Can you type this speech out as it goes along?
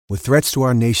With threats to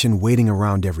our nation waiting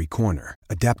around every corner,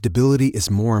 adaptability is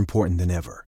more important than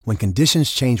ever. When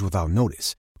conditions change without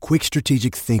notice, quick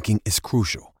strategic thinking is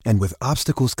crucial. And with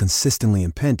obstacles consistently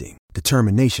impending,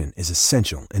 determination is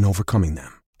essential in overcoming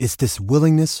them. It's this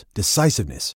willingness,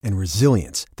 decisiveness, and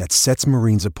resilience that sets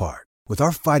Marines apart. With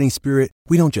our fighting spirit,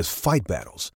 we don't just fight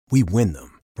battles, we win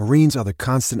them. Marines are the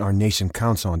constant our nation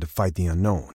counts on to fight the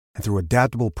unknown. And through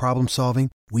adaptable problem solving,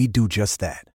 we do just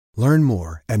that. Learn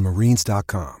more at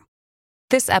marines.com.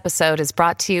 This episode is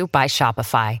brought to you by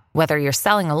Shopify. Whether you're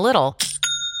selling a little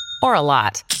or a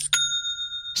lot,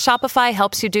 Shopify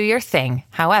helps you do your thing,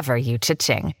 however you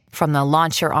cha-ching. From the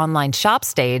launch your online shop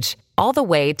stage, all the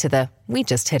way to the we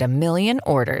just hit 1 million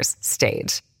orders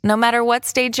stage. No matter what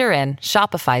stage you're in,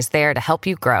 Shopify's there to help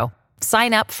you grow.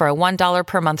 Sign up for a $1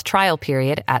 per month trial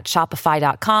period at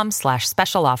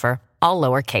shopify.com/special offer, all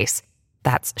lowercase.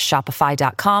 That's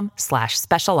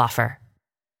shopify.com/special offer.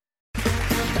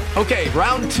 Okay,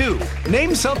 round two.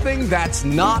 Name something that's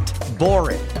not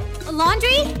boring. A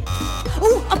laundry?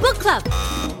 Ooh, a book club.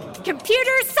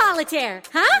 Computer solitaire,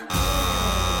 huh?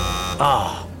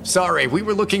 Ah, sorry, we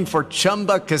were looking for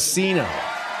Chumba Casino.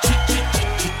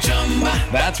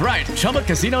 That's right,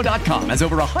 ChumbaCasino.com has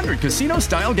over 100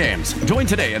 casino-style games. Join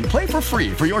today and play for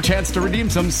free for your chance to redeem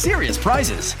some serious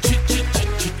prizes.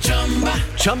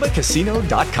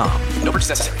 ChumbaCasino.com. No purchase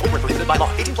necessary. Void where prohibited by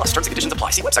law. 18+ terms and conditions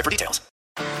apply. See website for details.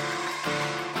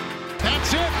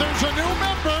 That's it. There's a new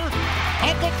member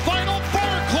of the Final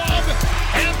Four Club,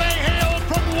 and they hail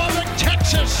from Lubbock,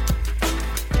 Texas.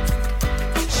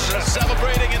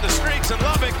 Celebrating in the streets in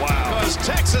Lubbock because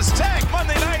Texas Tech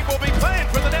Monday night will be playing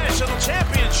for the national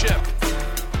championship.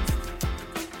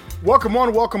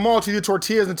 Welcome all to the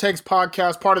Tortillas and Takes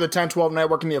podcast, part of the 1012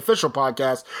 Network and the official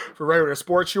podcast for Red Raider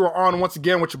Sports. You are on once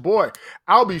again with your boy,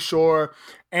 Albie Shore.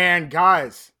 And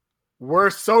guys, we're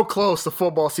so close to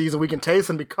football season. We can taste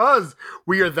them because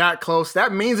we are that close.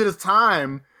 That means it is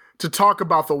time to talk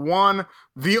about the one,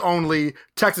 the only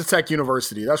Texas Tech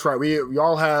University. That's right. We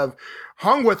all have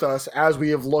hung with us as we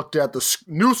have looked at the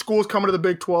new schools coming to the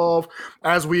Big 12,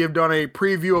 as we have done a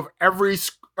preview of every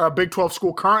Big 12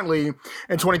 school currently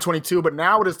in 2022. But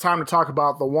now it is time to talk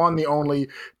about the one, the only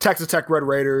Texas Tech Red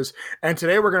Raiders. And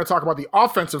today we're going to talk about the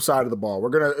offensive side of the ball. We're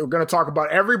going to talk about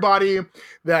everybody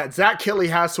that Zach Kittley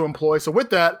has to employ. So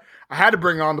with that, I had to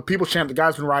bring on the People's Champ, the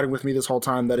guy's been riding with me this whole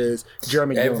time. That is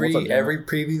Jeremy Gillen. Every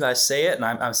preview I say it, and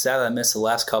I'm sad that I missed the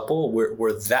last couple.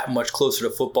 We're that much closer to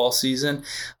football season.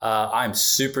 I'm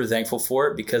super thankful for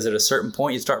it because at a certain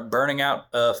point you start burning out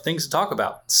things to talk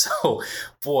about. So,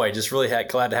 boy, just really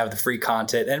glad to have the free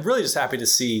content and really just happy to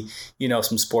see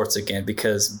some sports again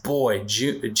because boy,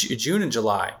 June and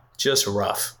July just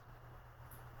rough.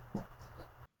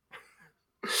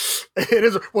 It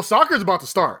is. Well, soccer is about to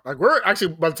start. Like we're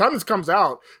actually, by the time this comes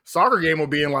out, soccer game will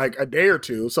be in like a day or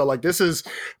two. So like this is,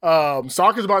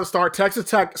 soccer is about to start. Texas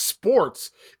Tech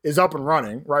sports is up and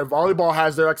running, right? Volleyball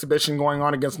has their exhibition going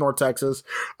on against North Texas.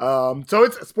 So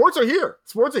sports are here.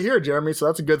 Sports are here, Jeremy. So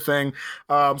that's a good thing.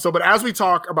 But as we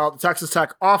talk about the Texas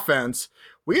Tech offense,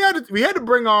 we had to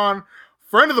bring on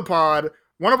friend of the pod,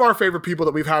 one of our favorite people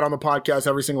that we've had on the podcast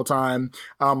every single time,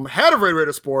 head of Red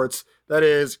Raider Sports. That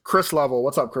is Chris Level.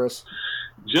 What's up, Chris?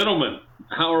 Gentlemen,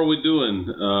 how are we doing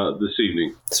this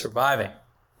evening? Surviving.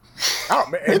 Oh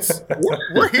man,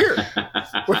 we're here.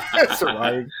 We're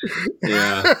surviving.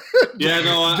 Yeah.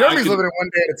 No. Jeremy's living it one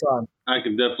day at a time. I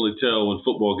can definitely tell when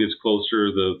football gets closer.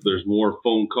 There's more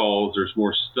phone calls. There's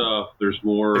more stuff. There's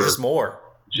more.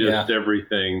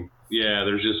 Everything. Yeah,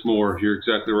 there's just more. You're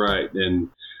exactly right. And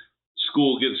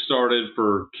school gets started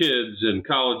for kids and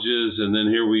colleges, and then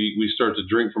here we start to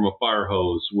drink from a fire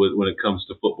hose when it comes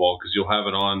to football because you'll have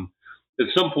it on. At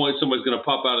some point, somebody's going to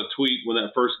pop out a tweet when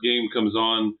that first game comes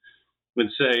on and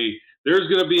say, there's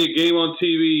going to be a game on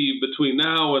TV between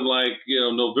now and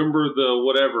November the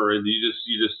whatever, and you just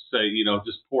say,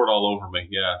 just pour it all over me.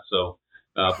 Yeah, so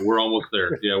we're almost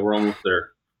there. Yeah, we're almost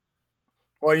there.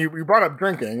 Well, you brought up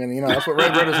drinking, and that's what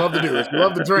Red Raiders love to do. Is we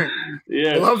love to drink.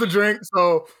 Yeah, we love to drink.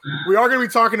 So we are going to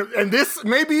be talking, and this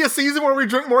may be a season where we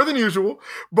drink more than usual.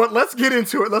 But let's get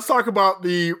into it. Let's talk about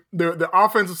the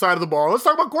offensive side of the ball. Let's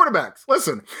talk about quarterbacks.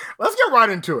 Listen, let's get right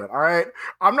into it. All right,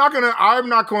 I'm not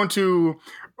going to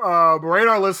berate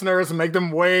our listeners and make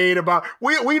them wait about.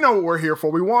 We know what we're here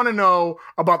for. We want to know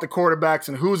about the quarterbacks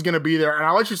and who's going to be there. And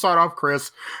I'll let you start off,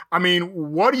 Chris. I mean,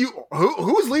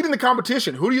 who's leading the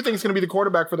competition? Who do you think is going to be the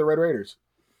quarterback for the Red Raiders?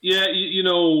 Yeah,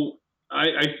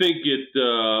 I think there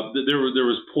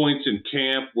was points in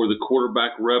camp where the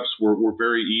quarterback reps were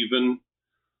very even.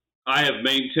 I have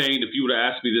maintained, if you would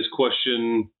have asked me this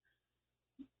question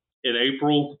in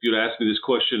April, if you'd asked me this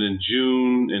question in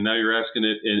June, and now you're asking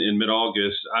it in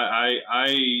mid-August,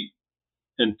 I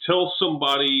until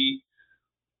somebody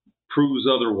proves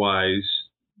otherwise,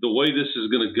 the way this is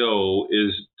going to go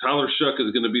is Tyler Shough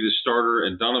is going to be the starter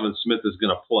and Donovan Smith is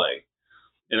going to play.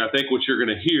 And I think what you're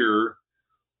going to hear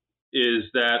is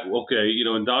that, okay,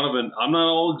 and Donovan, I'm not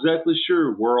all exactly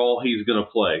sure where all he's going to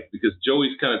play, because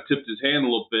Joey's kind of tipped his hand a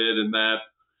little bit, and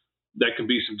that can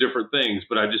be some different things.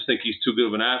 But I just think he's too good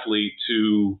of an athlete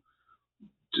to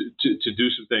do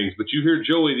some things. But you hear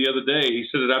Joey the other day, he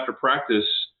said it after practice,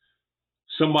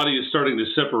 somebody is starting to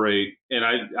separate, and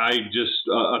I just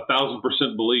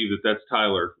 1,000% believe that that's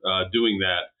Tyler doing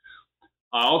that.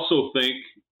 I also think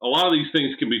a lot of these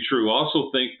things can be true. I also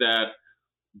think that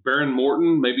Behren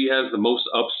Morton maybe has the most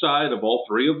upside of all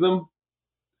three of them.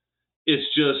 It's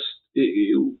just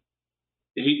he's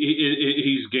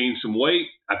gained some weight.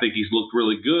 I think he's looked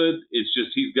really good. It's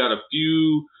just he's got a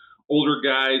few older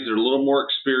guys that are a little more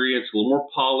experienced, a little more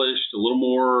polished, a little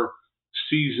more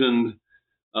seasoned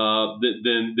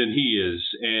than he is.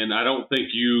 And I don't think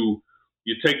you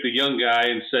take the young guy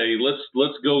and say,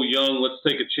 let's go young, let's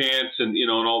take a chance, and and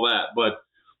all that. But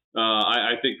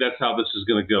I think that's how this is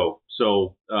going to go.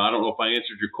 So I don't know if I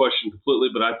answered your question completely,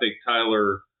 but I think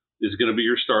Tyler is going to be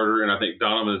your starter, and I think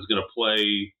Donovan is going to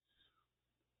play.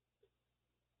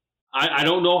 I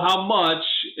don't know how much,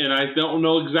 and I don't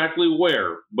know exactly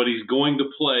where, but he's going to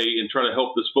play and try to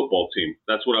help this football team.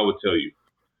 That's what I would tell you.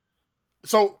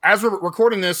 So as we're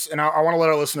recording this, and I want to let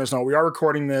our listeners know, we are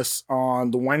recording this on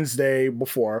the Wednesday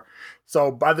before.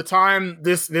 So by the time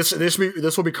this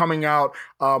will be coming out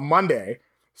Monday.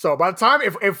 So by the time,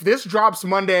 if this drops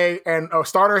Monday and a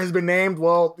starter has been named,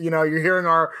 well, you're hearing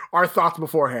our thoughts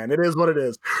beforehand. It is what it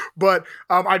is. But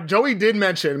Joey did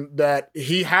mention that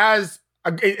he has.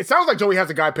 It sounds like Joey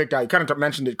has a guy picked out. You kind of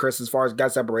mentioned it, Chris, as far as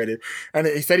guys separated. And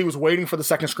he said he was waiting for the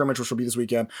second scrimmage, which will be this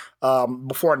weekend,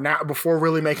 before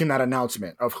really making that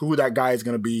announcement of who that guy is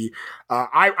going to be.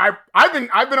 I've been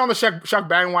on the Shough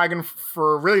bandwagon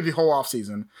for really the whole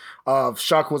offseason.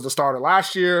 Shough was the starter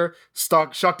last year.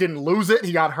 Shough didn't lose it.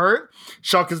 He got hurt.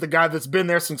 Shough is the guy that's been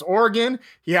there since Oregon.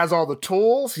 He has all the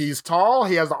tools. He's tall.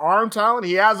 He has the arm talent.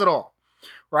 He has it all.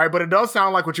 Right, but it does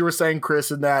sound like what you were saying, Chris,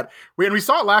 in that we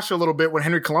saw it last year a little bit when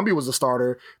Henry Columbia was the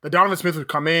starter. That Donovan Smith would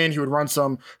come in, he would run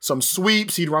some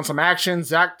sweeps, he'd run some actions.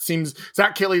 Zach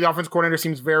Kittley, the offensive coordinator,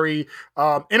 seems very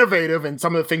innovative in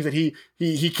some of the things that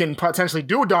he can potentially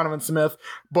do with Donovan Smith.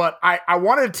 But I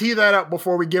wanted to tee that up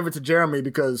before we give it to Jeremy,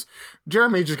 because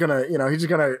Jeremy's just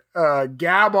gonna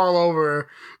gab all over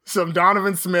some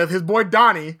Donovan Smith, his boy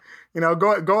Donnie.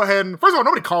 Go ahead and, first of all,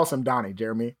 nobody calls him Donnie,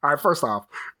 Jeremy. All right, first off.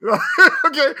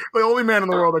 Okay, the only man in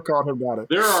the world that called him Donnie.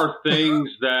 There are things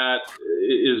that,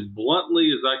 as bluntly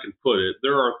as I can put it,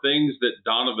 there are things that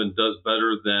Donovan does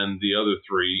better than the other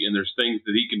three, and there's things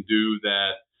that he can do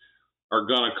that are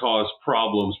going to cause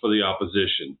problems for the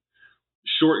opposition.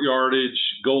 Short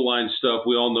yardage, goal line stuff,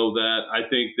 we all know that. I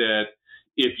think that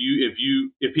if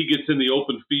he gets in the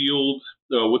open field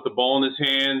with the ball in his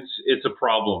hands, it's a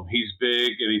problem. He's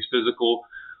big and he's physical.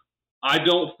 I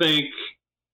don't think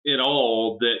at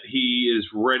all that he is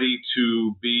ready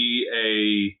to be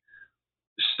a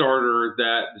starter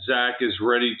that Zach is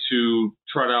ready to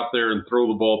trot out there and throw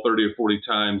the ball 30 or 40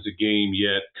 times a game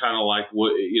yet, kind of like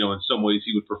what, in some ways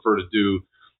he would prefer to do.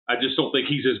 I just don't think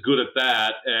he's as good at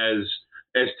that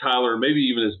as Tyler, maybe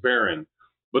even as Behren.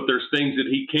 But there's things that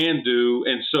he can do,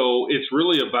 and so it's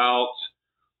really about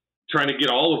trying to get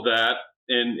all of that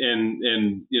and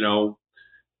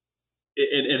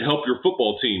help your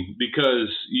football team,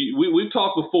 because we've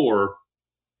talked before.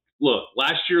 Look,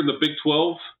 last year in the Big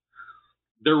 12,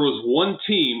 there was one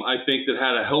team, I think, that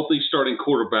had a healthy starting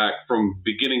quarterback from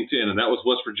beginning to end, and that was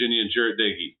West Virginia and Jarrett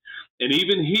Doege. And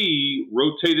even he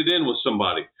rotated in with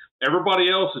somebody. Everybody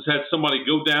else has had somebody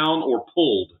go down or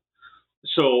pulled.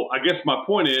 So I guess my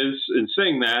point is, in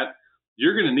saying that,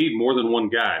 you're going to need more than one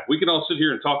guy. We can all sit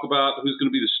here and talk about who's going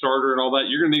to be the starter and all that.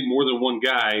 You're going to need more than one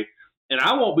guy. And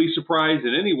I won't be surprised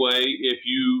in any way if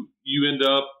you end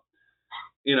up,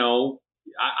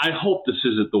 I hope this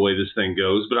isn't the way this thing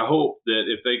goes, but I hope that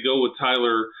if they go with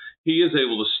Tyler, he is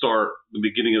able to start the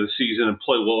beginning of the season and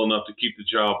play well enough to keep the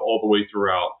job all the way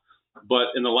throughout.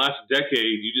 But in the last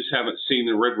decade, you just haven't seen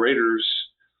the Red Raiders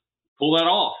pull that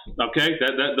off. Okay,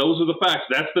 those are the facts.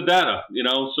 That's the data.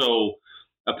 So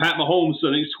Pat Mahomes, I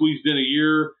think, squeezed in a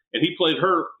year, and he played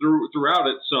hurt throughout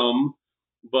it some.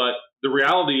 But the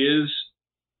reality is,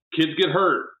 kids get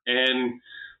hurt, and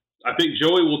I think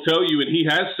Joey will tell you, and he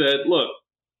has said, "Look,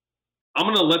 I'm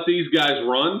going to let these guys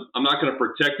run. I'm not going to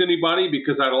protect anybody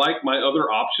because I like my other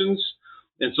options.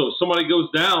 And so if somebody goes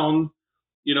down,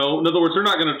 In other words, they're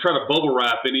not going to try to bubble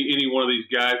wrap any one of these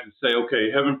guys and say,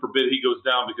 okay, heaven forbid he goes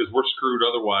down because we're screwed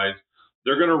otherwise.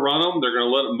 They're going to run them. They're going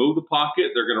to let them move the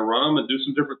pocket. They're going to run them and do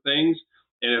some different things.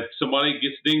 And if somebody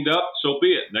gets dinged up, so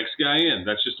be it. Next guy in.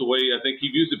 That's just the way I think he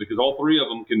views it because all three of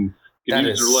them can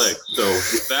use their legs. So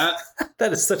with that.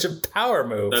 That is such a power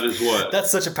move. That is what? That's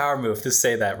such a power move to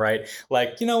say that, right?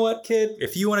 Like, you know what, kid?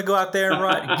 If you want to go out there and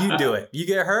run, you do it. You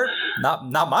get hurt, not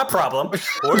my problem.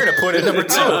 We're going to put in number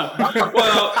 2.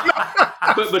 Well,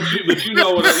 but you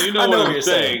know what I'm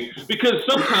saying. Because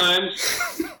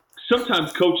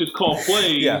sometimes coaches call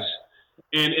plays. Yeah.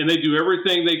 And they do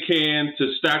everything they can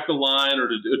to stack the line or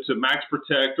to max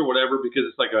protect or whatever because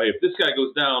it's like, hey, if this guy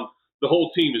goes down, the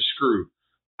whole team is screwed.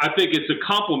 I think it's a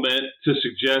compliment to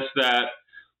suggest that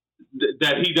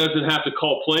he doesn't have to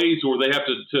call plays or they have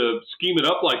to scheme it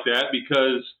up like that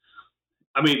because,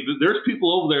 I mean, there's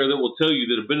people over there that will tell you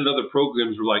that have been in other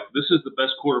programs who are like, this is the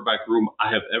best quarterback room I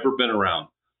have ever been around.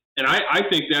 And I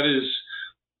think that is –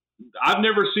 I've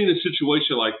never seen a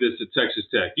situation like this at Texas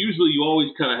Tech. Usually you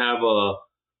always kind of have a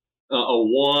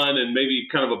one and maybe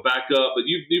kind of a backup, but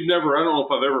you've never – I don't know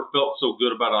if I've ever felt so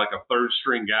good about like a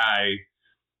third-string guy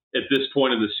at this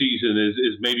point in the season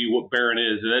is maybe what Barron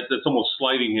is. And that's almost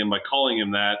slighting him by calling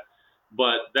him that.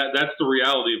 But that's the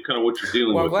reality of kind of what you're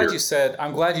dealing with.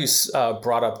 I'm glad you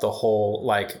brought up the whole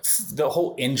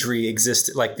injury the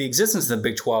existence of the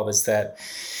Big 12 is that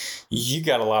you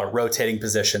got a lot of rotating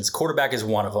positions. Quarterback is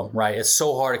one of them, right? It's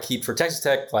so hard to keep for Texas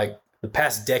Tech. Like the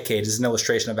past decade is an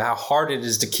illustration of how hard it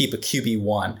is to keep a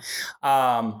QB1.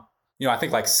 I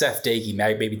think like Seth Doege,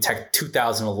 maybe Tech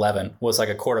 2011 was like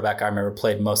a quarterback I remember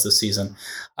played most of the season.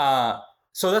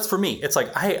 So that's for me. It's like,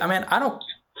 I don't.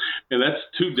 And that's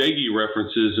 2 Doege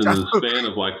references in the span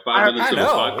of like 5 minutes of a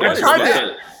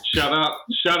podcast. Shout out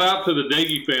to the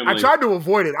Doege family. I tried to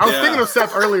avoid it. I was thinking of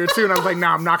Seth earlier too, and I was like,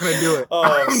 "Nah, I'm not going to do it." Oh,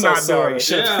 I'm not sorry. You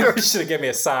should have given me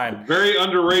a sign. Very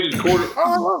underrated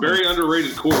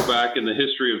quarterback in the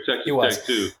history of Texas Tech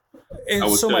too.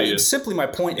 And so my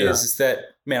point is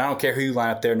that, man, I don't care who you line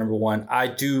up there, number one. I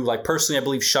do, personally, I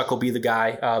believe Shuck will be the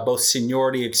guy, both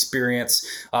seniority, experience.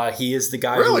 He is the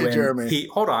guy Jeremy? He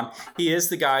is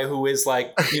the guy who is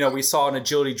we saw an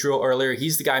agility drill earlier.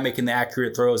 He's the guy making the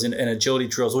accurate throws in agility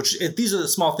drills, which these are the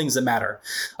small things that matter,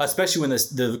 especially when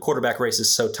the quarterback race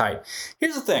is so tight.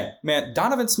 Here's the thing, man,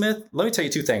 Donovan Smith, let me tell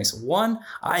you 2 things. One,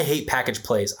 I hate package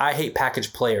plays. I hate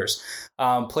package players.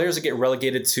 Players that get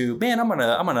relegated to, man, I'm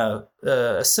gonna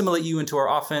assimilate you into our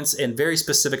offense in very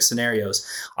specific scenarios.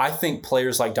 I think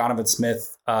players like Donovan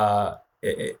Smith know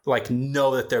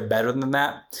that they're better than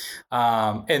that,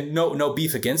 and no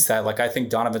beef against that. I think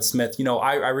Donovan Smith.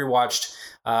 I rewatched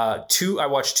I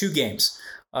watched 2 games.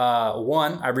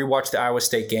 One, I rewatched the Iowa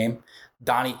State game.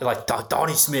 Donnie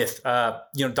Smith,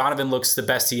 Donovan looks the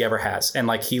best he ever has. And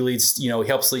he leads, he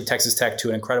helps lead Texas Tech to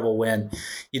an incredible win,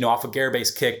 off a Garaba's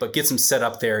kick, but gets him set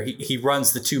up there. He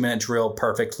runs the 2-minute drill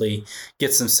perfectly,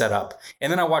 gets him set up.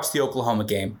 And then I watched the Oklahoma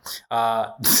game.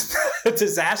 A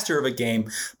disaster of a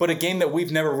game, but a game that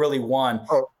we've never really won.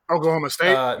 Oh, Oklahoma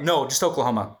State? No, just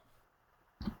Oklahoma.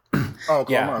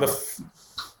 Oklahoma.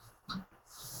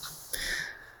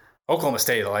 Oklahoma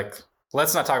State,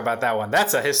 let's not talk about that one.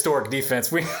 That's a historic defense.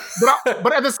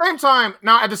 But at the same time, and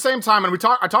I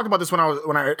talked about this when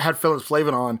I had Phillips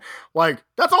Flavin on.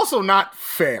 That's also not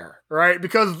fair, right?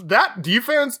 Because that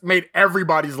defense made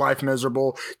everybody's life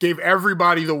miserable, gave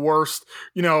everybody the worst,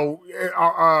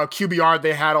 QBR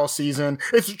they had all season.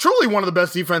 It's truly one of the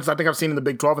best defenses I think I've seen in the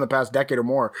Big 12 in the past decade or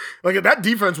more. That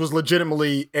defense was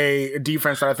legitimately a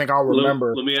defense that I think I'll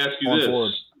remember. Let me ask you this.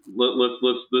 Forward.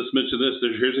 Let's mention this.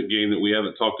 Here's a game that we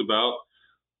haven't talked about.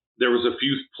 There was a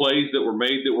few plays that were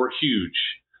made that were huge.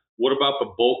 What about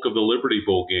the bulk of the Liberty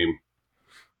Bowl game?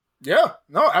 Yeah,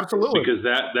 no, absolutely. Because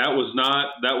that was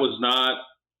not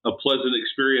a pleasant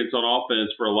experience on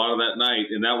offense for a lot of that night,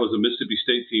 and that was a Mississippi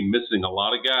State team missing a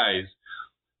lot of guys.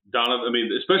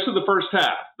 Especially the first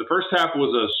half. The first half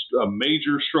was a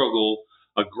major struggle,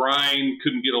 a grind,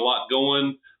 couldn't get a lot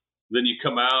going. Then you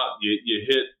come out, you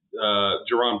hit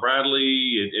Jerron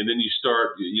Bradley, and then you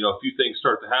start, a few things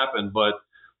start to happen. But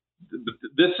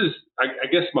this is, I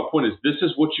guess my point is, this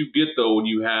is what you get, though, when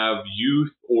you have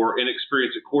youth or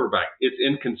inexperience at quarterback. It's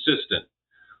inconsistent.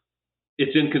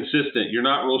 You're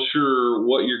not real sure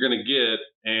what you're going to get.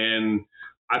 And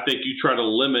I think you try to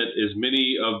limit as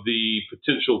many of the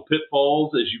potential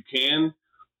pitfalls as you can.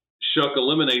 Shuck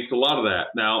eliminates a lot of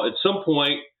that. Now, at some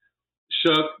point,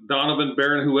 Shuck, Donovan,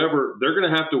 Barron, whoever, they're going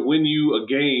to have to win you a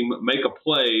game, make a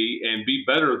play, and be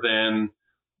better than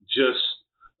just,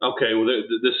 okay, well,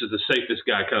 this is the safest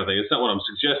guy kind of thing. It's not what I'm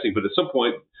suggesting, but at some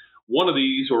point, one of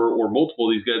these or multiple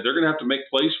of these guys, they're going to have to make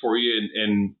plays for you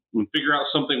and figure out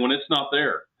something when it's not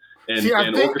there. And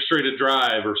orchestrate a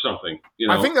drive or something.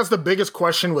 I think that's the biggest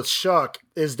question with Shough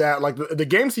is that, like, the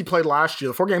games he played last year,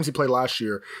 the 4 games he played last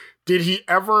year, did he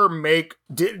ever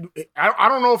I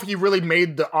don't know if he really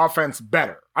made the offense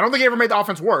better. I don't think he ever made the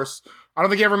offense worse. I don't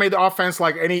think he ever made the offense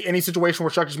like any situation where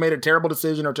Shough just made a terrible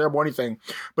decision or terrible anything.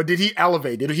 But did he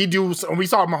elevate? Did he do? And we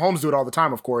saw Mahomes do it all the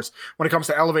time, of course, when it comes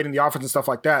to elevating the offense and stuff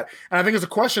like that. And I think it's a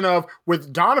question of,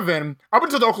 with Donovan, up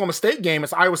until the Oklahoma State game,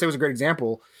 as Iowa State was a great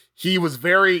example, he was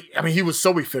he was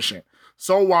so efficient.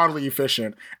 So wildly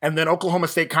efficient. And then Oklahoma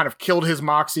State kind of killed his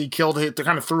moxie,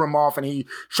 kind of threw him off, and he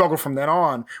struggled from then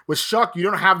on. With Shough, you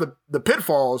don't have the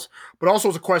pitfalls, but also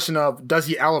it's a question of, does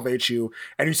he elevate you?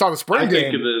 And you saw the spring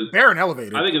game, Barron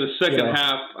elevated. I think in the second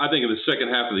half of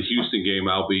the Houston game,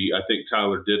 I think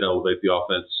Tyler did elevate the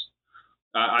offense.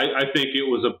 I think it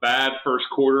was a bad first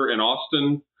quarter in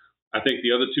Austin. I think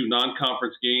the other 2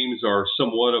 non-conference games are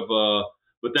somewhat of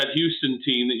but that Houston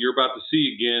team that you're about to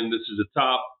see again, this is a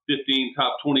top 15,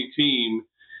 top 20 team,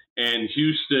 and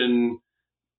Houston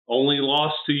only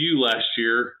lost to you last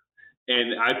year.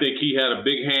 And I think he had a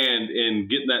big hand in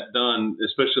getting that done,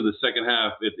 especially in the second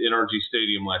half at NRG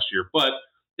Stadium last year. But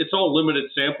it's all limited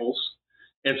samples.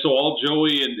 And so all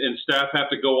Joey and staff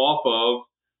have to go off of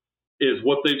is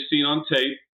what they've seen on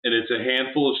tape, and it's a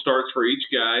handful of starts for each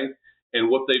guy, and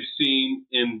what they've seen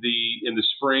in the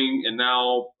spring, and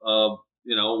now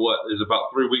what is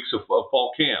about 3 weeks of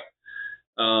fall camp.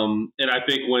 And I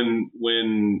think when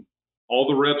all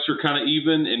the reps are kind of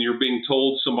even and you're being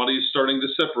told somebody's starting to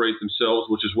separate themselves,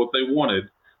 which is what they wanted,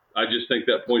 I just think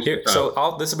that points to Tyler.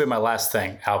 So this will be my last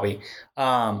thing, Albie.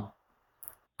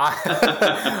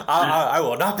 I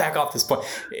will not back off this point.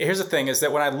 Here's the thing: is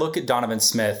that when I look at Donovan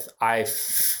Smith, I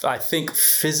think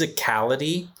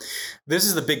physicality. This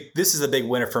is the big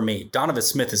winner for me. Donovan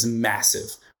Smith is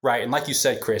massive. Right. And like you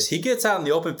said, Chris, he gets out in the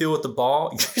open field with the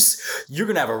ball. You're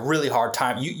going to have a really hard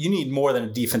time. You need more than a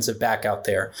defensive back out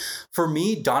there. For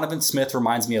me, Donovan Smith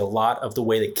reminds me a lot of the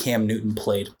way that Cam Newton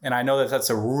played. And I know that that's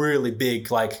a really big,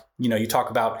 you talk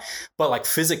about, but like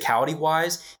physicality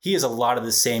wise, he has a lot of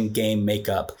the same game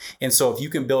makeup. And so if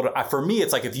you can for me,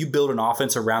 it's like if you build an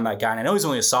offense around that guy, and I know he's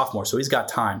only a sophomore, so he's got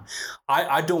time.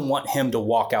 I don't want him to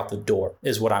walk out the door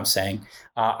is what I'm saying.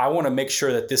 I want to make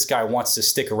sure that this guy wants to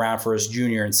stick around for his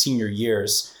junior and senior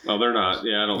years. Oh, they're not.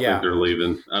 Yeah, I don't think they're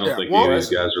leaving. I don't think any of these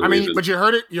guys are leaving. But you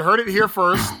heard it here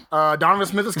first. Donovan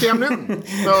Smith is Cam Newton.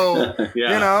 So, you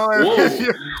heard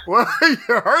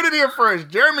it here first.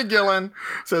 Jerry McGillen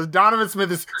says Donovan Smith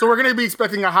is. So we're going to be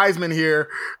expecting a Heisman here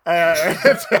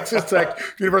at Texas Tech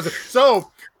University.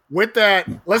 So with that,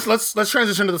 let's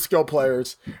transition to the skill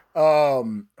players.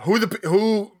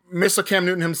 Who Mr. Cam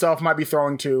Newton himself might be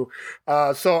throwing to.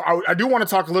 So I do want to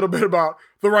talk a little bit about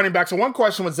the running back. So one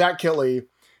question with Zach Kittley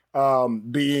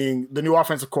being the new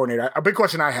offensive coordinator, a big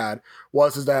question I had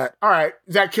is that, all right,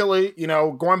 Zach Kittley,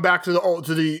 going back to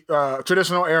the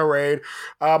traditional air raid,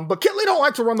 but Kittley don't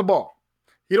like to run the ball.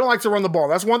 He don't like to run the ball.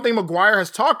 That's one thing McGuire has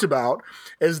talked about,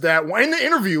 is that in the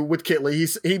interview with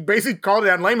Kittley, he basically called it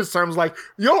out in layman's terms like,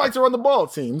 you don't like to run the ball,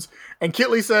 it seems. And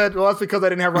Kittley said, well, that's because I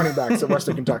didn't have running backs at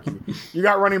Western Kentucky. You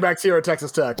got running backs here at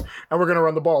Texas Tech, and we're going to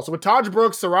run the ball. So with Taj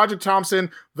Brooks, SaRodorick Thompson,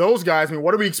 those guys, I mean,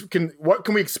 what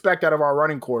can we expect out of our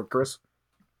running court, Chris?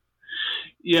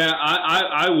 Yeah,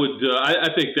 I would. I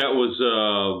think that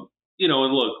was.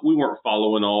 And look, we weren't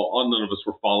following none of us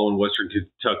were following Western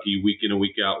Kentucky week in and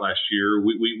week out last year.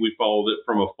 We followed it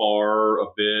from afar a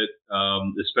bit,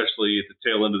 especially at the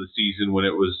tail end of the season when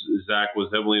Zach was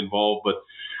heavily involved. But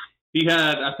he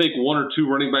had, I think, 1 or 2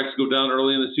 running backs go down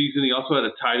early in the season. He also had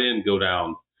a tight end go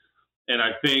down. And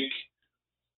I think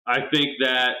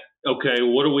that, okay,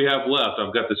 what do we have left?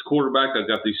 I've got this quarterback. I've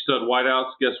got these stud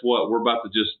wideouts. Guess what? We're about to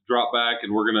just drop back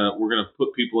and we're gonna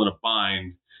put people in a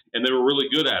bind. And they were really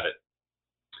good at it.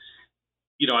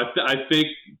 I think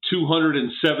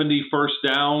 270 first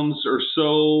downs or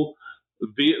so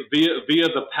via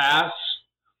the pass,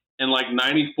 and like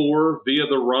 94 via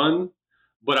the run.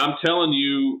 But I'm telling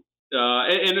you,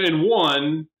 and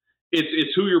one,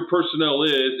 it's who your personnel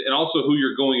is, and also who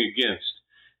you're going against.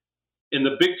 In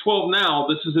the Big 12 now,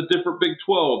 this is a different Big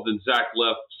 12 than Zach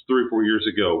left 3 or 4 years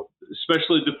ago,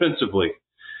 especially defensively.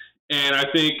 And I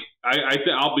think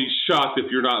I'll be shocked if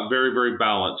you're not very, very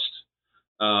balanced.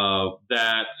 I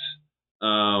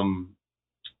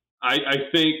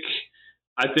think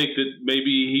that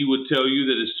maybe he would tell you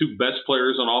that his 2 best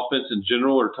players on offense in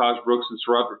general are Taj Brooks and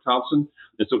SaRodorick Thompson.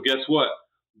 And so guess what?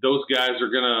 Those guys they're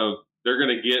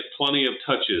gonna get plenty of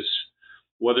touches.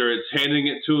 whether it's handing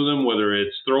it to them, whether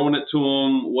it's throwing it to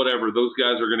them, whatever, those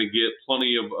guys are going to get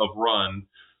plenty of run.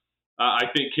 I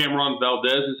think Cameron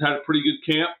Valdez has had a pretty good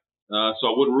camp, so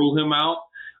I wouldn't rule him out.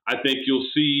 I think you'll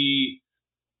see,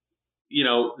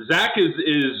 Zach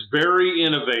is very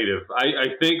innovative.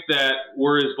 I think that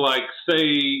whereas, like,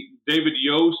 say, David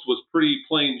Yost was pretty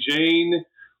plain Jane,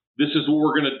 this is what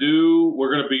we're going to do.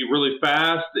 We're going to be really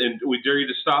fast, and we dare you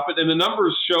to stop it. And the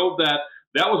numbers show that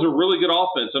was a really good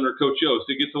offense under Coach Yost.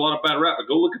 It gets a lot of bad rap, but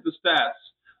go look at the stats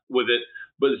with it.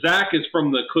 But Zach is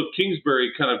from the Cliff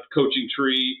Kingsbury kind of coaching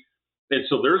tree, and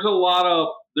so there's a lot of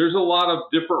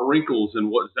different wrinkles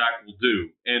in what Zach will do.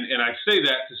 And I say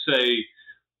that to say,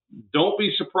 don't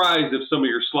be surprised if some of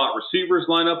your slot receivers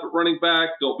line up at running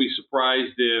back. Don't be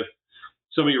surprised if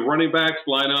some of your running backs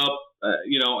line up,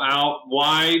 out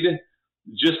wide,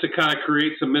 just to kind of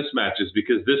create some mismatches,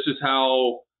 because this is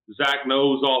how Zach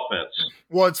knows offense.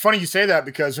 Well, it's funny you say that,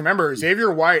 because remember,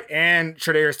 Xavier White and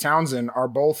Tre'Davious Townsend are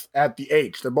both at the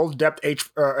H. They're both depth H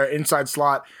inside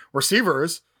slot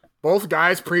receivers. Both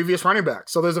guys, previous running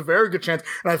backs. So there's a very good chance.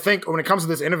 And I think when it comes to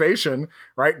this innovation,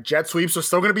 right, jet sweeps are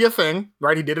still going to be a thing,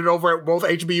 right? He did it over at both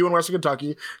HBU and Western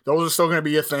Kentucky. Those are still going to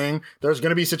be a thing. There's going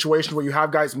to be situations where you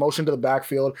have guys motion to the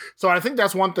backfield. So I think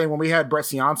that's one thing. When we had Brett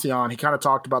Cianci on, he kind of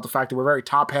talked about the fact that we're very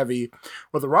top heavy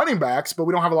with the running backs, but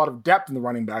we don't have a lot of depth in the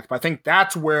running backs. But I think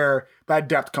that's where that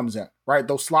depth comes in, right?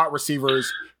 Those slot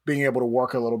receivers being able to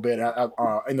work a little bit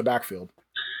in the backfield.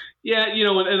 Yeah,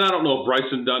 and I don't know if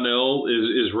Bryson Donnell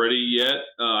is ready yet.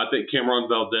 I think Cameron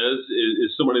Valdez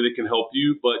is somebody that can help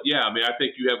you. But, yeah, I mean, I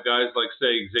think you have guys like,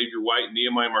 say, Xavier White and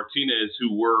Nehemiah Martinez,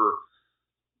 who were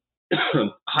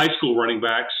high school running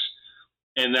backs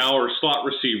and now are slot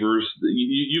receivers.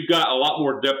 You've got a lot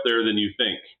more depth there than you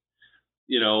think,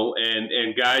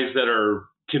 and guys that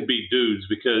can be dudes,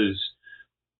 because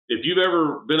if you've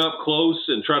ever been up close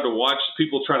and tried to watch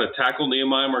people try to tackle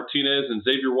Nehemiah Martinez and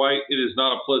Xavier White, it is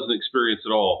not a pleasant experience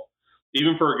at all.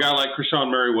 Even for a guy like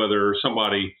Krishawn Merriweather or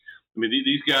somebody. I mean,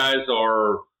 these guys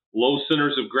are low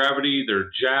centers of gravity.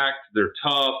 They're jacked. They're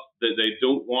tough. They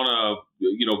don't want to,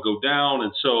 go down.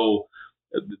 And so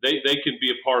they can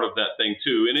be a part of that thing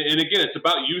too. And again, it's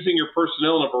about using your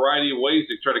personnel in a variety of ways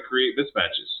to try to create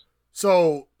mismatches.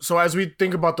 So as we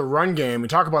think about the run game, we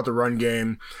talk about the run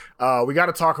game, we got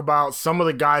to talk about some of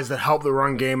the guys that help the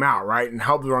run game out, right? And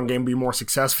help the run game be more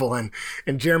successful. And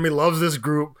Jeremy loves this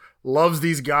group, loves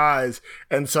these guys.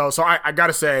 And so I got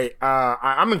to say,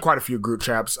 I'm in quite a few group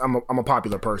chats. I'm a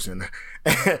popular person.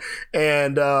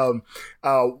 And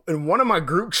in one of my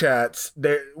group chats,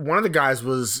 one of the guys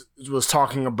was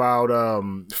talking about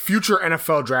future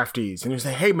NFL draftees, and he was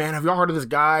saying, "Hey man, have y'all heard of this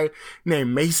guy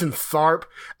named Mason Tharp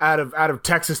out of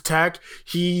Texas Tech?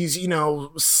 He's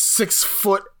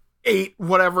 6'8",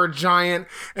 whatever, giant,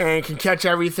 and can catch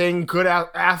everything. Good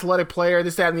athletic player.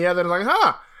 This, that, and the other." And I'm like,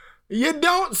 huh. You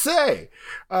don't say,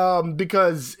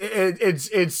 because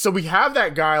it's so we have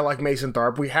that guy like Mason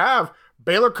Tharp. We have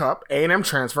Baylor Cupp, A&M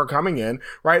transfer coming in,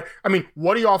 right? I mean,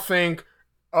 what do y'all think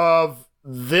of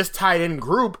this tight end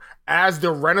group as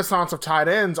the renaissance of tight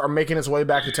ends are making its way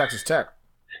back to Texas Tech?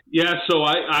 Yeah, so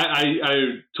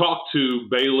I talked to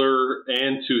Baylor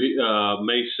and to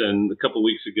Mason a couple of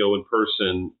weeks ago in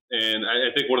person, and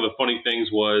I think one of the funny things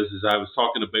was I was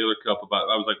talking to Baylor Cupp about.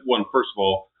 I was like, first of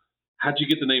all, how'd you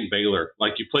get the name Baylor?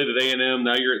 Like, you played at A&M,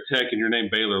 now you're at Tech, and your name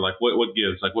Baylor. Like, what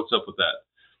gives? Like, what's up with that?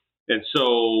 And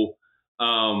so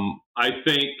I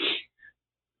think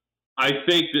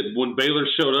that when Baylor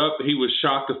showed up, he was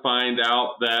shocked to find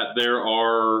out that there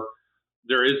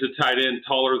is a tight end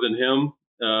taller than him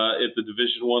at the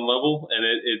Division I level, and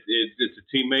it's a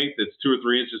teammate that's 2 or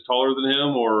 3 inches taller than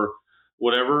him or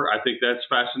whatever. I think that's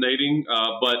fascinating.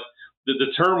 But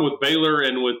the term with Baylor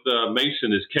and with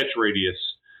Mason is catch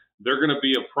radius. They're going to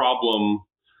be a problem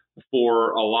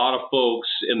for a lot of folks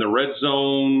in the red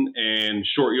zone and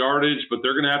short yardage, but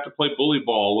they're going to have to play bully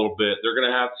ball a little bit. They're going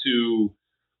to have to,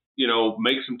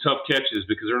 make some tough catches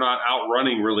because they're not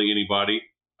outrunning really anybody.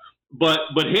 But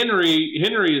Henry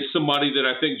is somebody that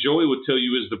I think Joey would tell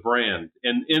you is the brand.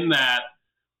 And in that,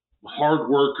 hard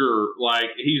worker,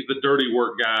 like, he's the dirty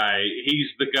work guy.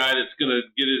 He's the guy that's going to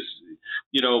get his,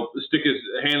 stick his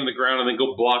hand in the ground and then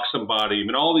go block somebody. I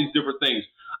mean, all these different things.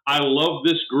 I love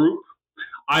this group.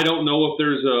 I don't know if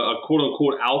there's a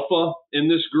quote-unquote alpha in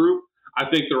this group. I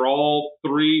think they're all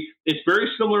three. It's very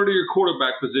similar to your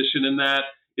quarterback position in that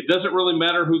it doesn't really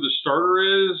matter who the starter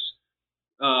is,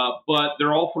 but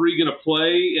they're all three going to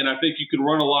play, and I think you can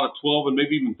run a lot of 12 and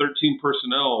maybe even 13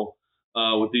 personnel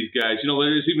with these guys.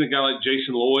 There's even a guy like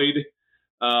Jason Lloyd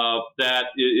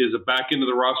that is a back end of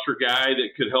the roster guy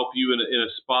that could help you in a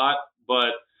spot,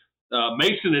 but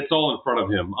Mason, it's all in front of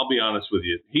him. I'll be honest with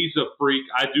you. He's a freak.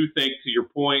 I do think, to your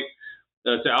point,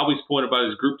 to Albie's point about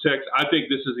his group text, I think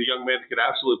this is a young man that could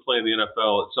absolutely play in the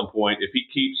NFL at some point if he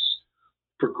keeps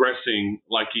progressing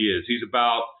like he is. He's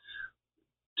about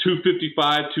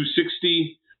 255,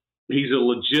 260. He's a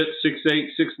legit 6'8",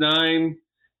 6'9".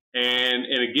 And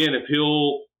again, if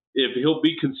he'll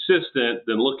be consistent,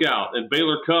 then look out. And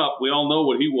Baylor Cupp, we all know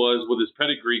what he was with his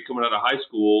pedigree coming out of high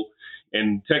school.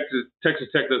 And Texas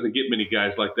Tech doesn't get many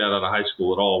guys like that out of high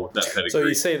school at all with that pedigree. So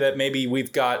you say that maybe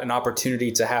we've got an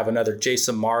opportunity to have another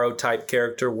Jason Morrow type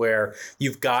character where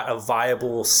you've got a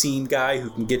viable seam guy who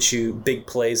can get you big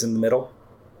plays in the middle?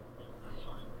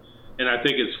 And I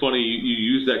think it's funny you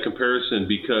use that comparison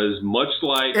because much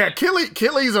like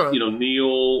Kitley's a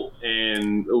Neil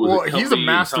and he's a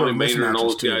master of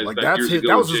mismatches too. Like that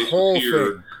was his whole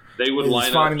thing. They would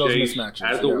line up Chase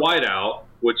as a wideout,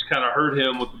 which kind of hurt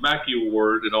him with the Mackey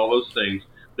Award and all those things.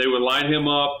 They would line him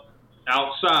up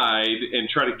outside and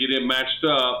try to get him matched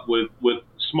up with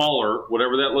smaller,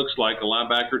 whatever that looks like, a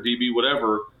linebacker, DB,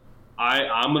 whatever.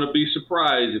 I'm going to be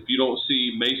surprised if you don't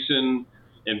see Mason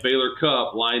and Baylor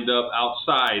Cupp lined up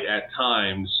outside at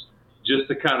times just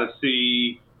to kind of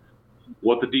see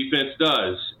what the defense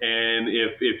does. And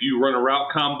if you run a route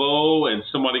combo and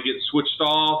somebody gets switched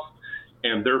off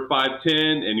and they're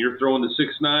 5'10" and you're throwing the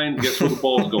 6'9", guess where the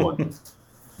ball's going?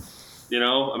 You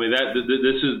know, I mean,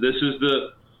 this is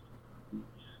the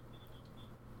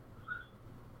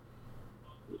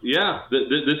yeah,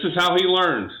 this is how he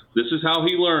learned. This is how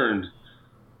he learned.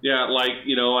 Yeah, like,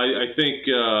 you know, I think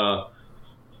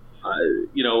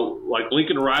you know, like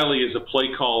Lincoln Riley is a play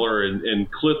caller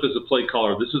and Cliff is a play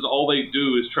caller. This is all they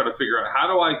do is try to figure out, how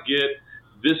do I get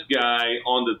this guy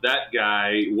onto that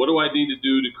guy? What do I need to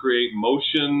do to create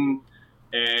motion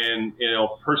and, you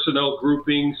know, personnel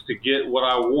groupings to get what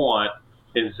I want?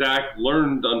 And Zach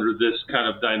learned under this kind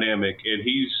of dynamic, and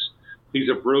he's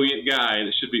a brilliant guy, and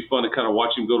it should be fun to kind of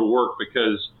watch him go to work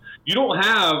because you don't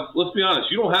have, let's be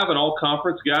honest, you don't have an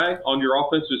all-conference guy on your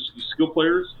offensive skill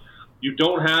players. You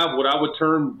don't have what I would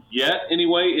term yet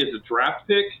anyway is a draft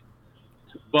pick.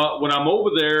 But when I'm over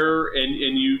there and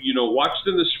you know, watched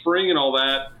in the spring and all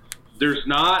that, there's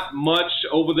not much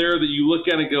over there that you look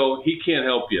at and go, he can't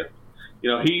help you. You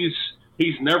know, he's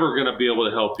never going to be able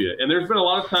to help you. And there's been a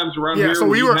lot of times around here. Yeah, so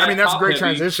we were, I mean, that's a great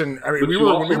transition. I mean,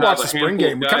 when we watched the spring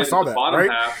game, we kind of saw that,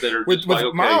 right? With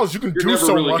Miles, you can do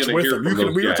so much with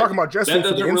him. We were talking about Jesse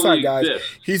for the inside guys.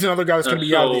 He's another guy that's going to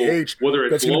be out of the age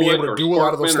that's going to be able to do a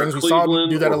lot of those things. We saw him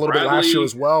do that a little bit last year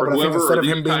as well. But I think instead of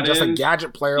him being just a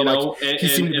gadget player like he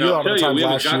seemed to be a lot of the time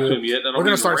last year, we're going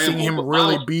to start seeing him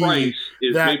really be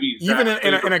that, even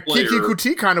in a Kiki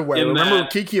Kuti kind of way. Remember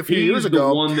Kiki a few years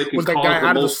ago was that guy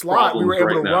out of the slot. We were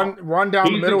able to run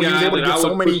down the middle. He was able to get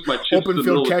so many open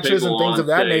field catches and things of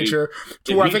that nature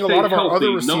to where I think a lot of our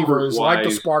other receivers, like the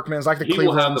Sparkmans, like the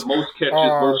Clevelands,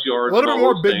 are a little bit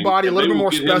more big body, a little bit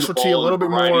more specialty, a little bit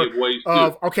more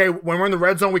of, okay, when we're in the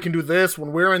red zone, we can do this.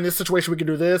 When we're in this situation, we can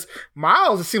do this.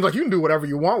 Miles, it seems like you can do whatever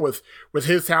you want with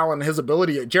his talent and his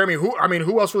ability. Jeremy,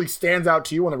 who else really stands out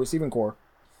to you on the receiving core?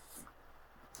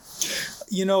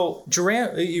 You know,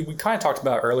 we kind of talked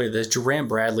about earlier this. Jerand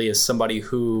Bradley is somebody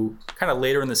who kind of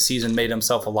later in the season made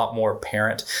himself a lot more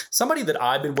apparent. Somebody that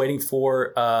I've been waiting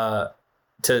for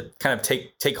to kind of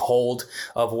take hold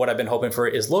of what I've been hoping for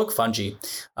is Loic Fouonji.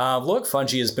 Loic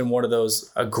Fouonji has been one of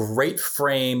those, a great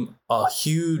frame, a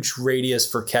huge radius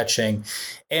for catching,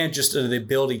 and just the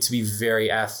ability to be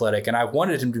very athletic. And I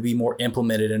wanted him to be more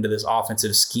implemented into this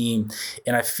offensive scheme.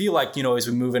 And I feel like, you know, as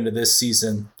we move into this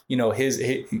season, you know, his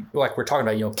like we're talking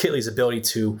about, you know, Kitley's ability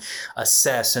to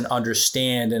assess and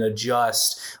understand and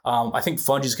adjust. I think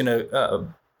Fouonji's going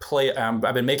to play.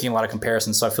 I've been making a lot of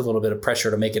comparisons, so I feel a little bit of pressure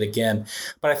to make it again.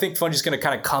 But I think Fouonji's going to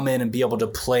kind of come in and be able to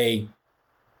play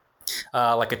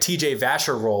like a TJ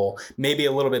Vasher role, maybe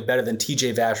a little bit better than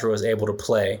TJ Vasher was able to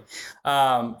play.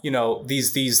 You know,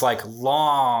 these like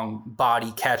long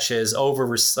body catches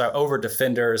over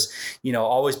defenders, you know,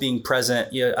 always being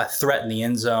present, you know, a threat in the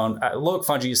end zone. Loic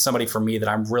Fouonji is somebody for me that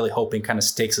I'm really hoping kind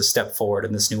of takes a step forward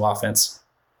in this new offense.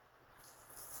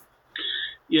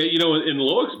 Yeah, you know, and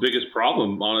Loic's biggest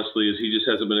problem, honestly, is he just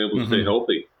hasn't been able to stay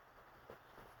healthy.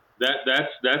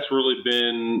 That's really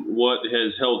been what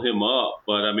has held him up.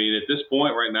 But, I mean, at this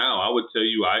point right now, I would tell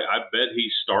you, I bet he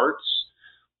starts.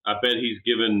 I bet he's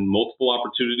given multiple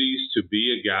opportunities to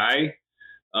be a guy.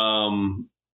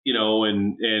 You know,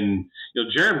 and you know,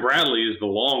 Jerand Bradley is the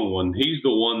long one. He's the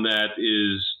one that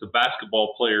is the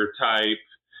basketball player type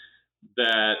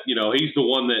that, you know, he's the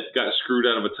one that got screwed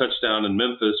out of a touchdown in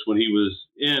Memphis when he was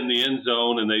in the end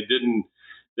zone and they didn't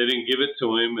they didn't give it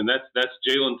to him, and that's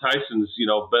Jalen Tyson's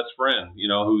best friend,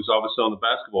 who's obviously on the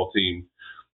basketball team.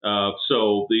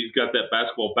 So he's got that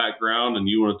basketball background, and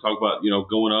you want to talk about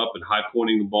going up and high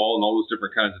pointing the ball and all those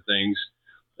different kinds of things.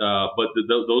 But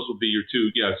those will be your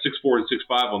two, 6'4" and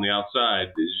 6'5" on the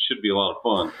outside. It should be a lot of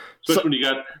fun, especially when you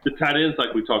got the tight ends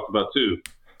like we talked about too.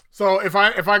 So if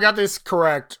I got this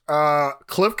correct,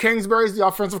 Cliff Kingsbury's the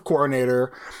offensive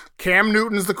coordinator, Cam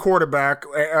Newton's the quarterback,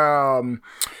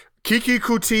 Kiki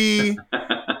Kuti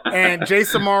and Jay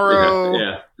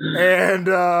Samaro and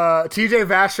TJ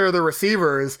Vasher the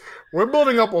receivers. We're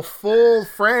building up a full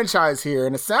franchise here,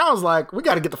 and it sounds like we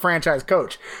got to get the franchise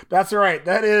coach. That's right.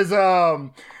 That is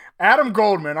Adam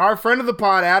Goldman, our friend of the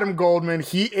pod, Adam Goldman.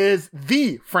 He is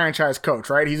the franchise coach,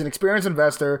 right? He's an experienced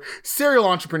investor, serial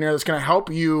entrepreneur that's going to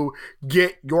help you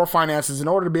get your finances in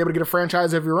order to be able to get a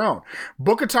franchise of your own.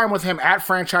 Book a time with him at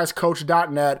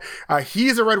franchisecoach.net.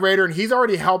 He's a Red Raider, and he's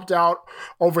already helped out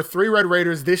over 3 Red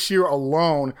Raiders this year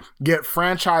alone get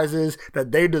franchises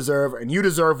that they deserve, and you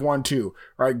deserve one too,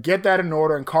 right? Get that in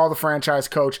order and call the franchise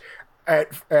coach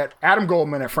at Adam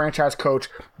Goldman at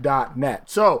franchisecoach.net.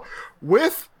 So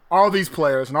with all these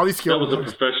players and all these skills. That was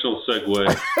a professional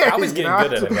segue. I was getting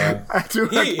good at it, man. I'm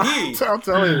telling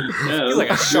you. Yeah, he's like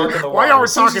a shark in the water. While y'all were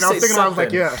talking, I was thinking, I was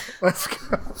like, yeah, let's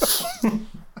go.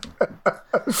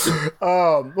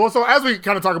 Well, so as we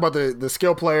kind of talk about the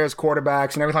skill players,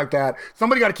 quarterbacks, and everything like that,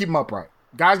 somebody got to keep them upright.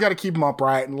 Guys got to keep them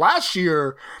upright. And last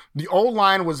year, the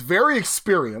O-line was very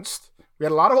experienced. We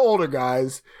had a lot of older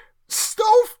guys. Still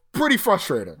pretty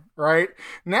frustrating, right?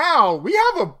 Now we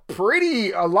have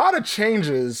a lot of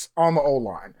changes on the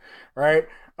O-line, right?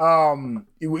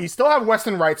 We still have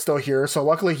Weston Wright still here, so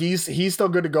luckily he's still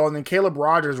good to go. And then Caleb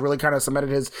Rogers really kind of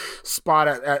cemented his spot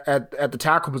at the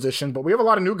tackle position. But we have a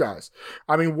lot of new guys.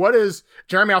 I mean,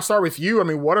 Jeremy? I'll start with you. I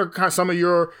mean, what are kind of some of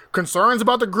your concerns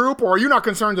about the group, or are you not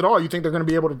concerned at all? You think they're going to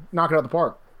be able to knock it out of the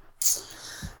park?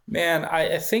 Man,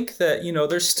 I think that,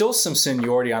 there's still some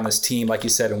seniority on this team, like you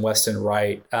said, in Weston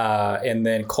Wright, and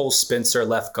then Cole Spencer,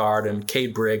 left guard, and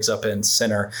Cade Briggs up in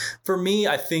center. For me,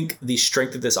 I think the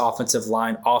strength of this offensive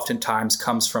line oftentimes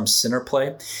comes from center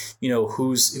play.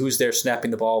 Who's there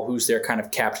snapping the ball, who's there kind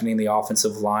of captaining the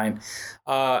offensive line.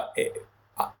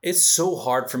 It's so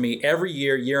hard for me every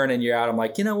year in and year out. I'm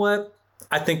like, you know what?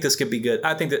 I think this could be good.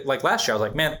 I think that, like last year, I was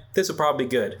like, man, this will probably be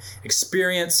good.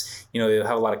 Experience, they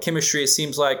have a lot of chemistry, it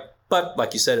seems like. But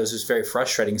like you said, it was just very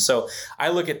frustrating. So I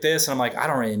look at this and I'm like, I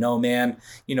don't really know, man.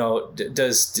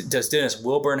 Does Dennis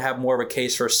Wilburn have more of a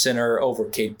case for center over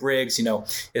Cade Briggs?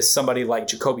 Is somebody like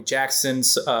Jacoby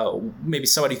Jackson's maybe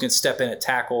somebody who can step in at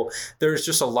tackle? There's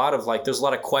just a lot of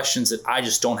questions that I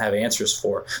just don't have answers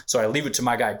for. So I leave it to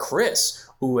my guy Chris,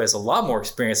 who has a lot more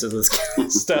experience with this kind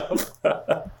of stuff.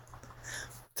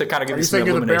 To kind of give you some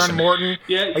illumination. Are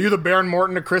you the Baron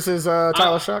Morton to Chris's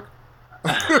Tyler Shuck?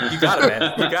 You got it,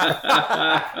 man. You got it.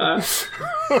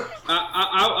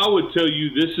 I would tell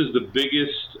you this is the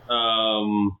biggest,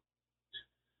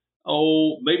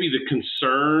 maybe the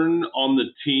concern on the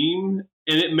team,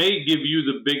 and it may give you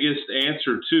the biggest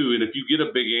answer too. And if you get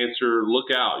a big answer,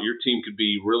 look out. Your team could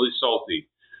be really salty.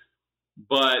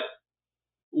 But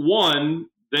one,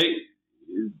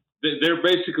 they're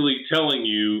basically telling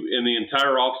you in the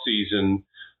entire offseason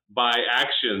by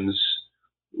actions,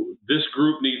 this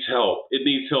group needs help. It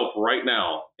needs help right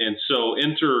now. And so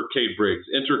enter Cade Briggs,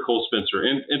 enter Cole Spencer,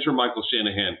 enter Michael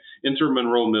Shanahan, enter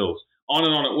Monroe Mills. On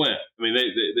and on it went. I mean,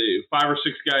 they 5 or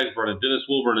 6 guys brought in. Dennis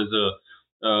Wilburn is a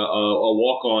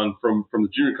walk-on from the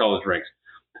junior college ranks.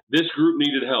 This group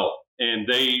needed help, and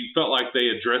they felt like they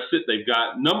addressed it. They've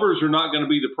got – numbers are not going to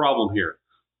be the problem here.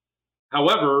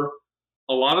 However,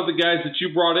 a lot of the guys that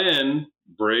you brought in,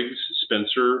 Briggs,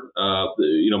 Spencer,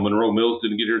 Monroe Mills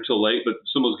didn't get here till late, but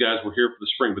some of those guys were here for the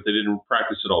spring, but they didn't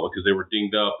practice at all because they were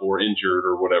dinged up or injured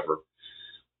or whatever.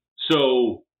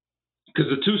 So, because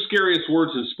the 2 scariest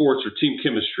words in sports are team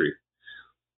chemistry.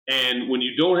 And when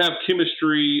you don't have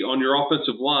chemistry on your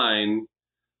offensive line,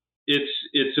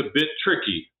 it's a bit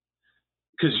tricky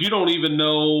because you don't even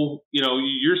know,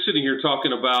 you're sitting here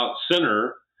talking about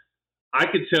center. I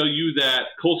could tell you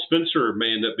that Cole Spencer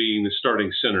may end up being the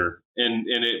starting center, and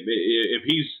if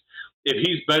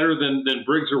he's better than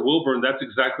Briggs or Wilburn, that's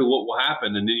exactly what will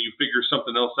happen, and then you figure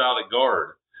something else out at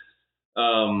guard.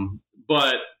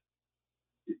 But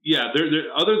yeah,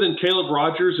 they're other than Caleb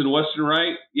Rogers and Weston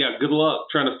Wright, yeah, good luck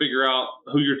trying to figure out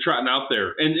who you're trotting out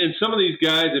there. And some of these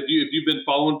guys, if you've been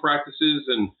following practices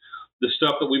and the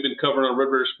stuff that we've been covering on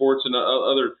Red Raider Sports and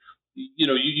other.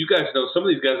 You guys know some of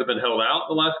these guys have been held out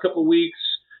the last couple of weeks.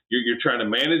 You're trying to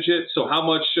manage it. So how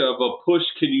much of a push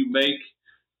can you make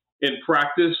in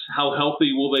practice, how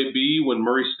healthy will they be when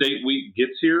Murray State week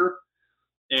gets here?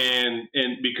 And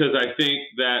because I think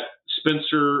that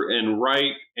Spencer and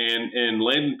Wright and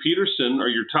Landon Peterson are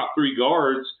your top 3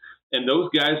 guards, and those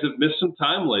guys have missed some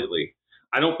time lately.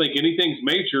 I don't think anything's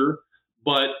major,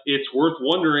 but it's worth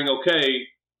wondering, okay,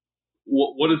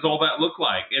 what does all that look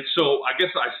like? And so I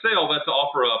guess I say all that to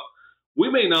offer up, we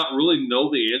may not really know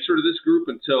the answer to this group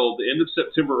until the end of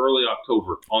September, early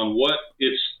October, on what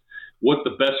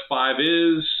the best 5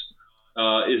 is.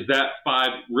 Is that 5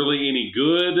 really any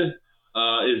good?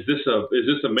 Is this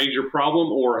a major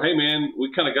problem, or hey man,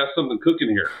 we kind of got something cooking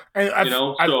here? And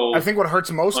I think what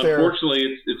hurts most there,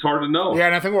 unfortunately, it's hard to know. Yeah,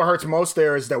 and I think what hurts most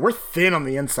there is that we're thin on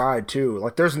the inside too.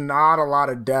 Like there's not a lot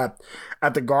of depth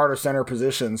at the guard or center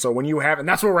position. So when you have, and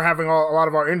that's where we're having a lot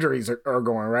of our injuries are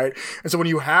going, right? And so when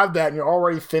you have that and you're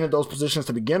already thin at those positions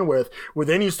to begin with, well,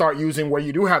 then you start using where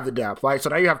you do have the depth, right? So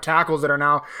now you have tackles that are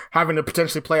now having to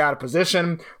potentially play out of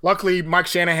position. Luckily, Mike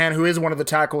Shanahan, who is one of the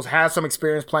tackles, has some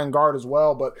experience playing guard as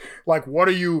well. But like, what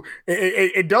are you,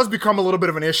 it does become a little bit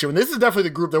of an issue. And this is definitely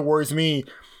the group that worries me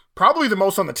probably the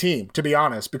most on the team, to be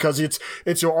honest, because it's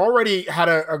you already had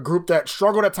a group that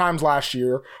struggled at times last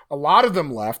year. A lot of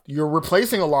them left. You're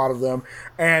replacing a lot of them,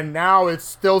 and now it's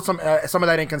still some of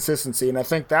that inconsistency. And I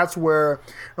think that's where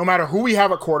no matter who we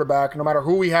have at quarterback, no matter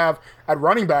who we have at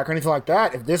running back or anything like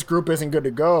that, if this group isn't good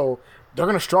to go, they're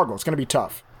going to struggle. It's going to be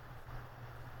tough.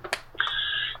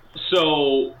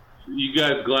 So you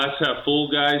guys glass half full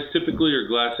guys typically, or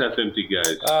glass half empty guys?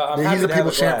 He's a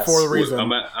people champ for a reason.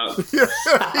 Okay.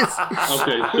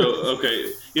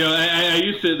 You know, I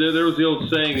used to. There was the old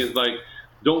saying is like,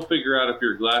 don't figure out if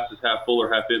your glass is half full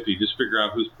or half empty. Just figure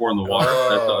out who's pouring the water.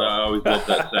 That's I always love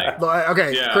that saying.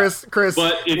 Okay, yeah. Chris.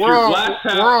 But if we're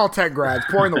all tech grads.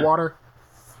 Pouring the water.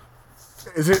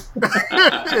 Is it?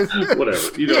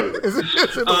 Whatever. You know. Is it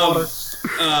the water?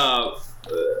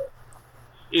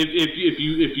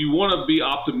 If you want to be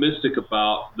optimistic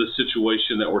about the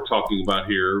situation that we're talking about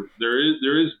here, there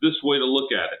is this way to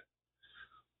look at it.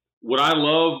 What I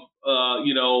love,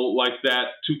 like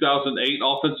that 2008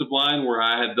 offensive line where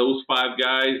I had those 5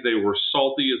 guys, they were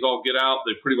salty as all get out.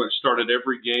 They pretty much started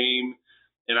every game,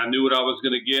 and I knew what I was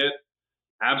going to get.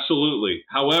 Absolutely.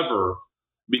 However,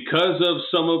 because of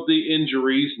some of the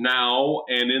injuries now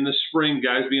and in the spring,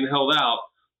 guys being held out,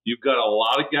 you've got a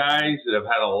lot of guys that have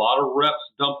had a lot of reps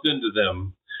dumped into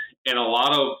them, and a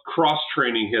lot of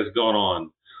cross-training has gone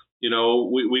on. You know,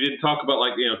 we didn't talk about,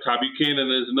 Ty Buchanan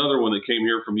is another one that came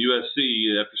here from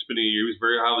USC after spending a year. He was a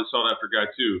very highly sought-after guy,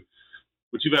 too.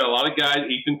 But you've had a lot of guys.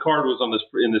 Ethan Card was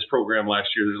in this program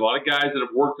last year. There's a lot of guys that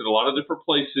have worked at a lot of different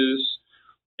places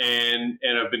and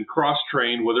have been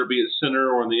cross-trained, whether it be at center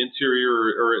or in the interior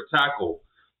or at tackle.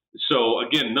 So,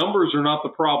 again, numbers are not the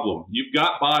problem. You've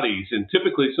got bodies, and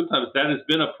typically sometimes that has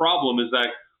been a problem, is that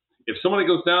if somebody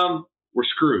goes down, we're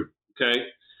screwed,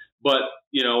 okay? But,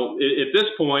 at this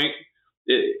point,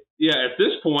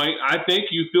 I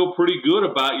think you feel pretty good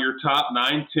about your top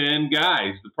 9, 10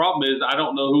 guys. The problem is I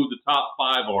don't know who the top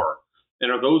 5 are.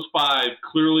 And are those 5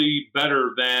 clearly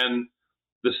better than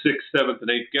the 6th, 7th, and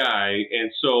 8th guy?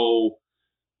 And so,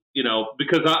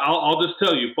 because I'll just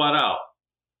tell you flat out,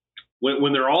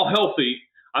 when they're all healthy,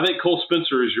 I think Cole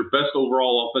Spencer is your best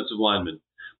overall offensive lineman.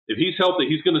 If he's healthy,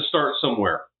 he's going to start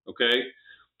somewhere, okay?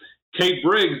 Cade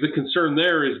Briggs, the concern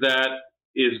there is that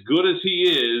as good as he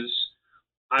is,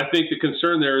 I think the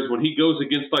concern there is when he goes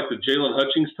against like the Jalen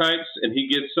Hutchings types and he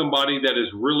gets somebody that is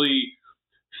really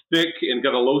thick and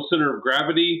got a low center of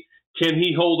gravity, can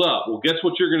he hold up? Well, guess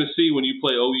what you're going to see when you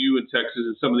play OU in Texas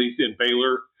and some of these in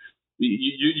Baylor?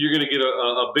 You're going to get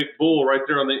a big bull right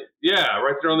there on the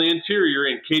interior.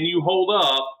 And can you hold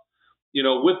up,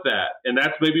 with that? And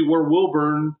that's maybe where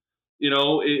Wilburn,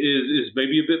 is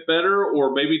maybe a bit better.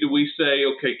 Or maybe do we say,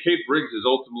 okay, Cade Briggs is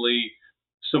ultimately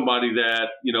somebody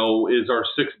that, is our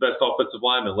 6th best offensive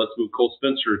lineman. Let's move Cole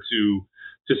Spencer to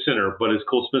center. But is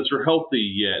Cole Spencer healthy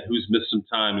yet? Who's missed some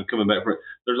time and coming back?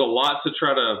 There's a lot to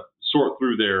try to sort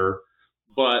through there.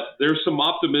 But there's some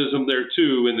optimism there,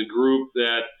 too, in the group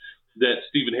that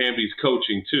Stephen Hamby's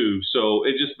coaching too. So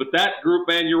but that group,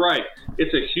 man, you're right.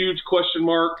 It's a huge question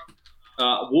mark.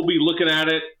 We'll be looking at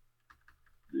it,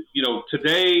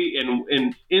 today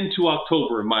and into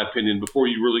October, in my opinion, before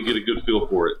you really get a good feel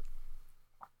for it.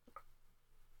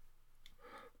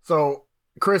 So,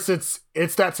 Chris, it's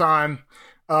that time.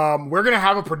 We're going to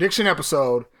have a prediction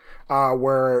episode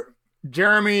where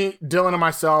Jeremy, Dylan, and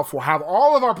myself will have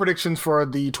all of our predictions for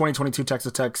the 2022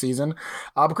 Texas Tech season.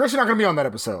 But Chris, you're not going to be on that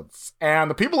episode. And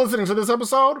the people listening to this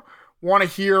episode want to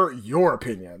hear your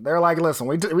opinion. They're like, listen,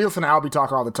 we listen to Albie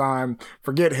talk all the time.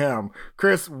 Forget him.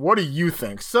 Chris, what do you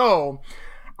think? So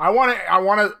I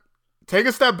want to take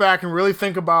a step back and really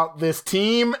think about this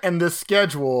team and this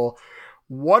schedule.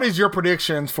 What is your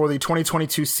predictions for the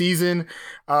 2022 season?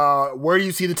 Where do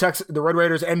you see the Red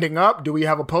Raiders ending up? Do we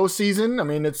have a postseason? I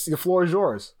mean, the floor is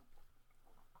yours.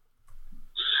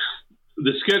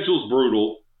 The schedule's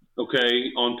brutal,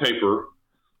 okay, on paper.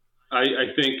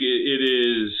 I think it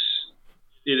is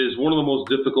one of the most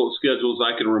difficult schedules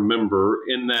I can remember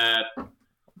in that, now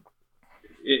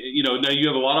you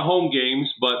have a lot of home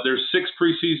games, but there's six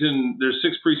preseason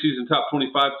top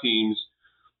 25 teams,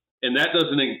 and that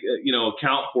doesn't,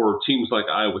 account for teams like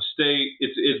Iowa State.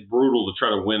 It's brutal to try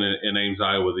to win in Ames,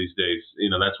 Iowa these days.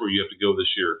 That's where you have to go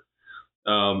this year.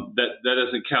 That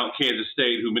doesn't count Kansas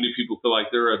State, who many people feel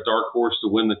like they're a dark horse to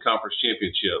win the conference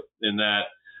championship. And that,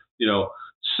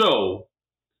 so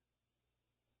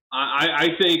I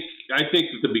think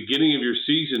that the beginning of your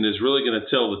season is really going to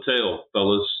tell the tale,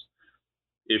 fellas.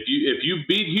 If you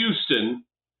beat Houston,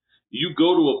 you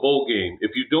go to a bowl game.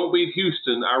 If you don't beat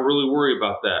Houston, I really worry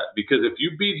about that, because if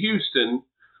you beat Houston,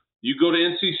 you go to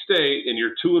NC State and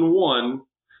you're 2-1.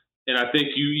 And I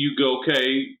think you go,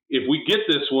 okay, if we get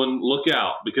this one, look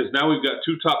out, because now we've got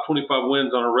 2 top 25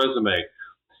 wins on our resume.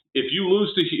 If you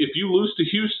lose to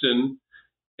Houston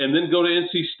and then go to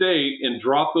NC State and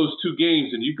drop those 2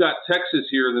 games, and you've got Texas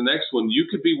here in the next one, you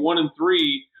could be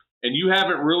 1-3, and you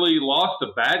haven't really lost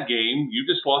a bad game. You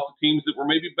just lost to teams that were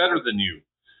maybe better than you.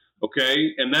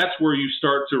 Okay, and that's where you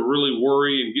start to really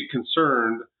worry and get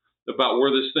concerned about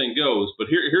where this thing goes. But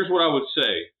here's what I would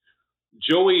say.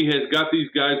 Joey has got these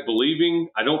guys believing.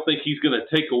 I don't think he's going to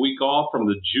take a week off from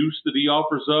the juice that he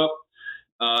offers up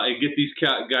and get these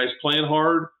guys playing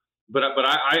hard. But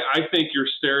I think you're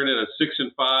staring at a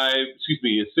 6-6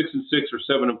 or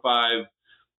 7-5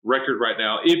 record right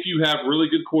now. If you have really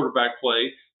good quarterback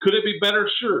play, could it be better?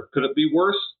 Sure. Could it be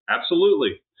worse?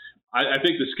 Absolutely. I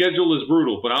think the schedule is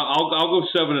brutal, but I'll go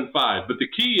 7-5. But the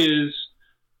key is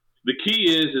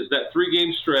that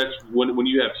 3-game stretch when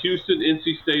you have Houston,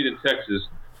 NC State, and Texas.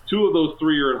 2 of those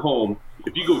 3 are at home.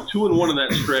 If you go 2-1 in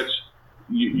that stretch,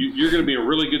 you're going to be in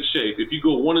really good shape. If you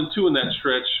go 1-2 in that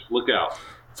stretch, look out.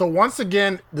 So once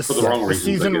again, the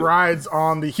season rides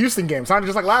on the Houston game. It's not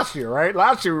just like last year, right?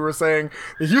 Last year we were saying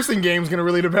the Houston game is going to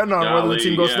really depend on whether the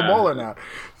team goes to the bowl or not.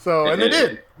 So and they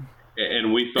did.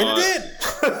 And we thought,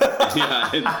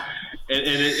 yeah, and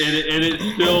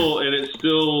it's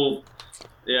still.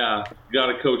 Yeah, got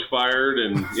a coach fired,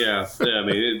 and I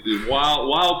mean, it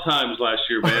wild times last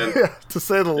year, man. Yeah, to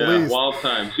say the least. Wild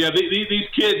times. Yeah, these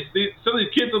kids, some of these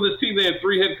kids on this team, they had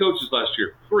 3 head coaches last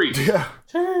year. 3.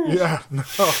 Yeah, no,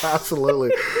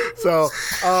 absolutely. So,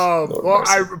 well,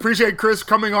 I appreciate Chris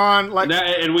coming on.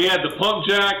 And we had the pump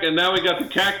jack, and now we got the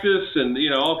cactus, and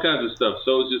all kinds of stuff.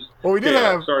 So it was just. Well, we did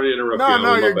have. Sorry to interrupt you.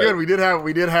 No, you're good. We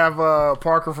did have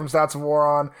Parker from Stats of War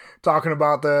on talking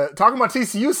about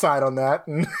TCU side on that,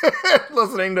 and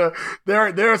listening to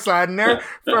their side. And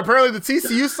apparently the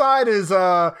TCU side is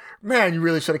man, you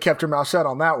really should have kept your mouth shut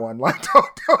on that one. Like,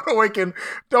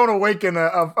 don't awaken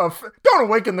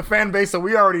the fan base that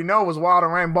we already know was wild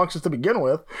and rambunctious to begin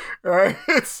with, right?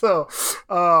 So,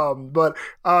 but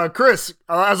Chris,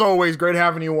 as always, great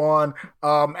having you on.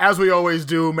 As we always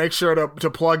do, make sure to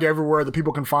plug everywhere that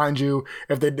people can find you.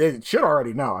 If they should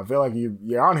already know, I feel like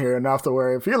you're on here enough to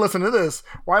where if you're listening to this,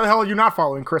 why the hell are you not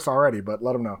following Chris already? But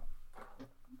let them know.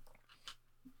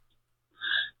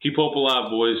 Keep hope alive,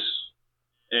 boys.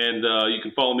 And you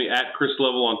can follow me at Chris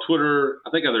Level on Twitter. I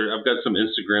think I've got some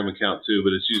Instagram account too,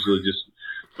 but it's usually just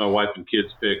my wife and kids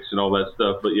pics and all that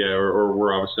stuff. But yeah, or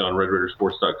we're obviously on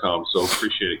RedRaidersports.com. So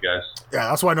appreciate it, guys. Yeah,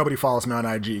 that's why nobody follows me on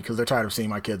IG, because they're tired of seeing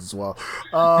my kids as well.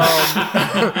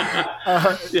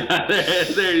 Yeah,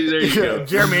 there you go.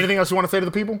 Jeremy, anything else you want to say to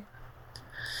the people?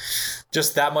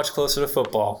 Just that much closer to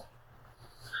football.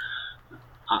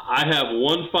 I have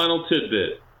one final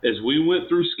tidbit. As we went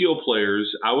through skill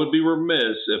players, I would be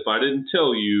remiss if I didn't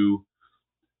tell you,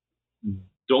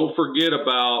 don't forget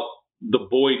about the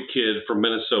Boyd kid from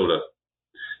Minnesota.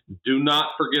 Do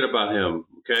not forget about him,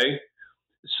 okay?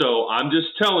 So I'm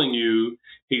just telling you,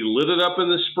 he lit it up in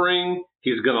the spring.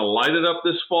 He's going to light it up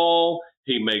this fall.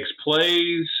 He makes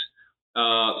plays.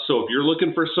 So if you're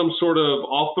looking for some sort of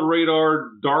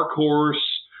off-the-radar, dark horse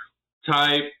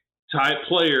type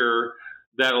player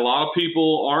that a lot of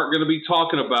people aren't going to be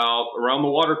talking about around the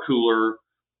water cooler,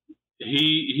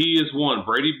 he is one.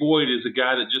 Brady Boyd is a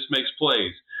guy that just makes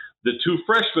plays. The 2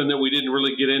 freshmen that we didn't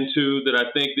really get into that I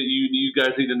think that you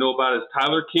guys need to know about is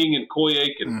Tyler King and Coy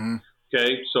Aiken. Mm-hmm.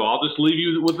 Okay, so I'll just leave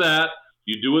you with that.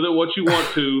 You do with it what you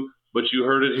want to, but you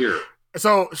heard it here.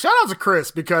 So shout out to Chris,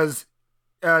 because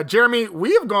Jeremy,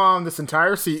 we have gone this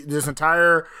entire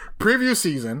preview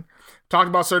season, talked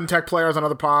about certain Tech players on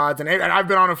other pods, and I've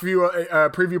been on a few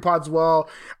preview pods as well.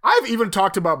 I've even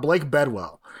talked about Blake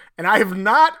Bedwell, and I have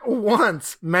not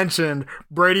once mentioned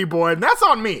Brady Boyd, and that's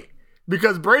on me.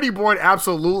 Because Brady Boyd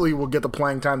absolutely will get the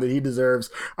playing time that he deserves.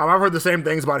 I've heard the same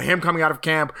things about him coming out of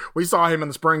camp. We saw him in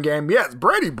the spring game. Yes,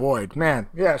 Brady Boyd, man.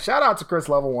 Yeah, shout out to Chris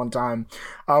Level one time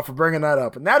for bringing that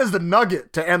up. And that is the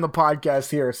nugget to end the podcast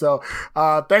here. So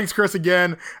thanks, Chris,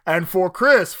 again. And for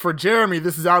Chris, for Jeremy,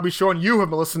 this is Albie Shore, and you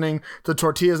have been listening to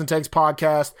Tortillas and Takes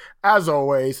podcast. As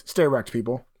always, stay wrecked,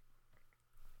 people.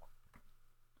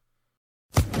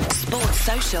 Sports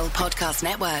Social Podcast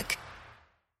Network.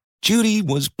 Judy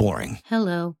was boring.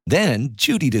 Hello. Then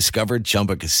Judy discovered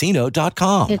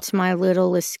ChumbaCasino.com. It's my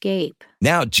little escape.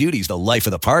 Now Judy's the life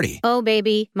of the party. Oh,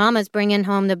 baby, mama's bringing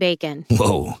home the bacon.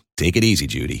 Whoa, take it easy,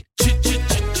 Judy.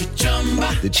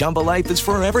 The Chumba life is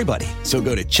for everybody. So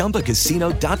go to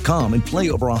ChumbaCasino.com and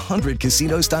play over 100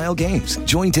 casino-style games.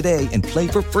 Join today and play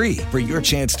for free for your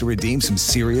chance to redeem some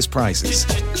serious prizes.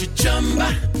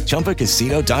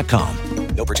 ChumbaCasino.com.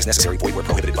 No purchase necessary. Void where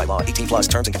prohibited by law. 18+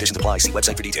 terms and conditions apply. See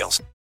website for details.